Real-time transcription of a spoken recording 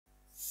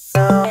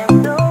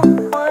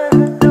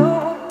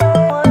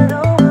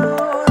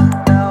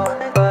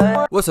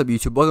What's up,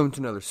 YouTube? Welcome to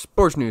another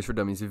Sports News for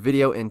Dummies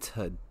video, and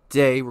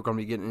today we're going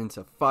to be getting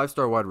into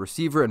 5-star wide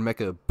receiver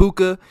Emeka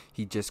Egbuka.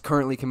 He just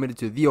currently committed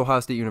to The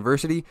Ohio State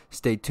University.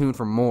 Stay tuned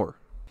for more.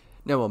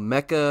 Now,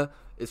 Emeka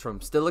is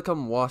from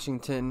Steilacoom,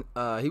 Washington.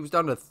 He was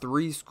down to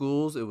 3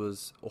 schools. It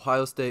was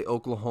Ohio State,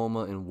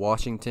 Oklahoma, and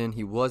Washington.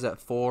 He was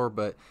at 4,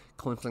 but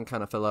Clemson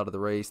kind of fell out of the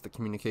race. The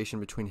communication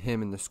between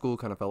him and the school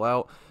kind of fell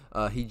out.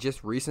 He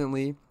just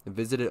recently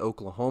visited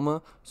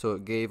Oklahoma, so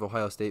it gave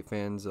Ohio State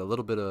fans a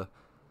little bit of...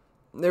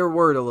 They were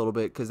worried a little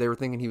bit because they were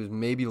thinking he was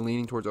maybe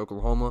leaning towards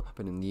Oklahoma,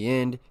 but in the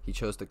end, he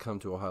chose to come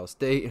to Ohio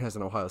State. And as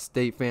an Ohio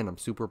State fan, I'm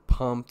super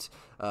pumped.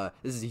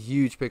 This is a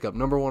huge pickup.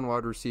 Number 1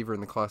 wide receiver in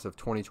the class of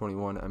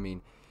 2021. I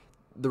mean,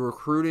 the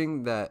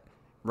recruiting that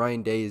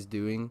Ryan Day is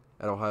doing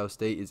at Ohio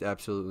State is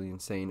absolutely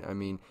insane. I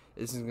mean,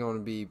 this is going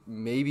to be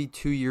maybe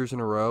 2 years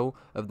in a row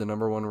of the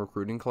number 1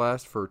 recruiting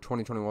class for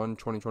 2021,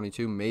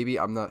 2022. Maybe,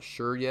 I'm not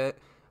sure yet.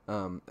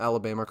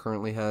 Alabama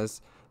currently has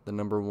the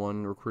number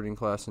 1 recruiting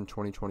class in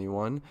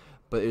 2021,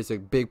 but it's a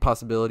big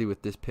possibility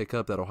with this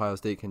pickup that Ohio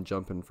State can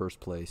jump in first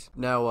place.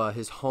 Now,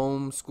 his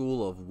home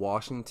school of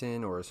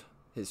Washington, or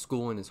his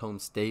school in his home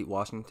state,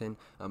 Washington,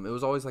 it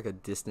was always like a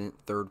distant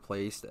third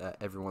place that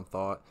everyone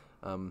thought.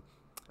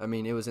 I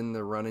mean, it was in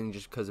the running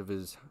just because of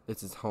it's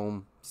his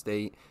home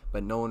state,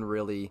 but no one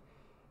really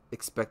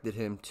expected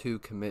him to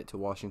commit to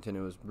Washington. It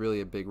was really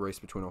a big race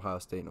between Ohio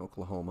State and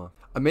Oklahoma.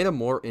 I made a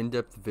more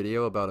in-depth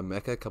video about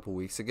Emeka a couple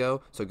weeks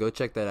ago, so go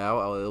check that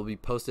out. It'll be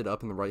posted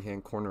up in the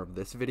right-hand corner of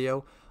this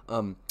video.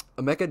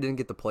 Emeka didn't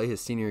get to play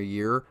his senior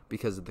year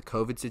because of the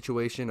COVID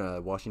situation.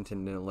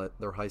 Washington didn't let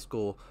their high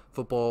school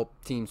football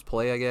teams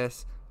play, I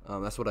guess.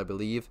 That's what I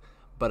believe.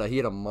 But he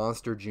had a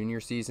monster junior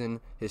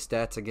season. His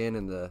stats, again,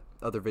 in the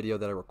other video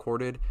that I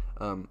recorded.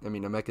 I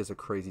mean, Emeka's a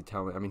crazy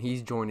talent. I mean,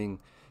 he's joining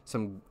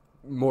some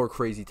more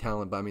crazy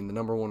talent, but I mean, the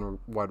number 1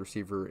 wide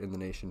receiver in the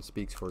nation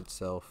speaks for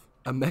itself.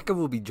 Emeka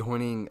will be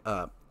joining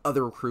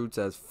other recruits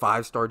as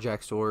 5-star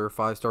Jack Sawyer,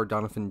 5-star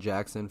Donovan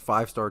Jackson,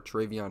 5-star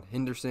Travion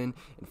Henderson,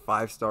 and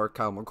 5-star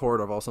Kyle McCord.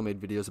 I've also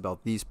made videos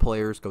about these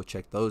players. Go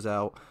check those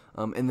out.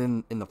 And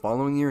then in the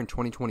following year, in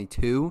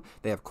 2022,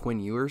 they have Quinn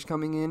Ewers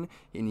coming in,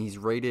 and he's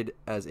rated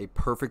as a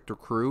perfect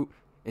recruit,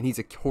 and he's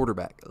a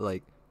quarterback.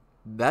 Like,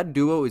 that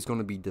duo is going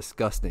to be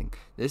disgusting.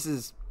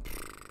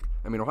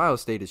 I mean, Ohio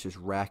State is just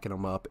racking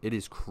them up. It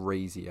is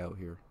crazy out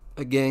here.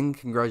 Again,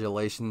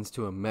 congratulations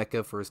to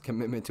Emeka for his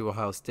commitment to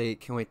Ohio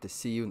State. Can't wait to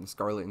see you in the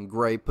scarlet and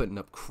gray putting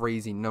up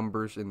crazy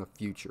numbers in the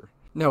future.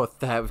 Now with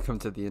that, we've come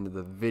to the end of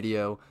the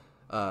video.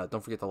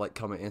 Don't forget to like,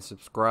 comment, and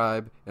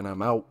subscribe. And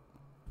I'm out.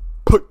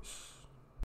 Peace.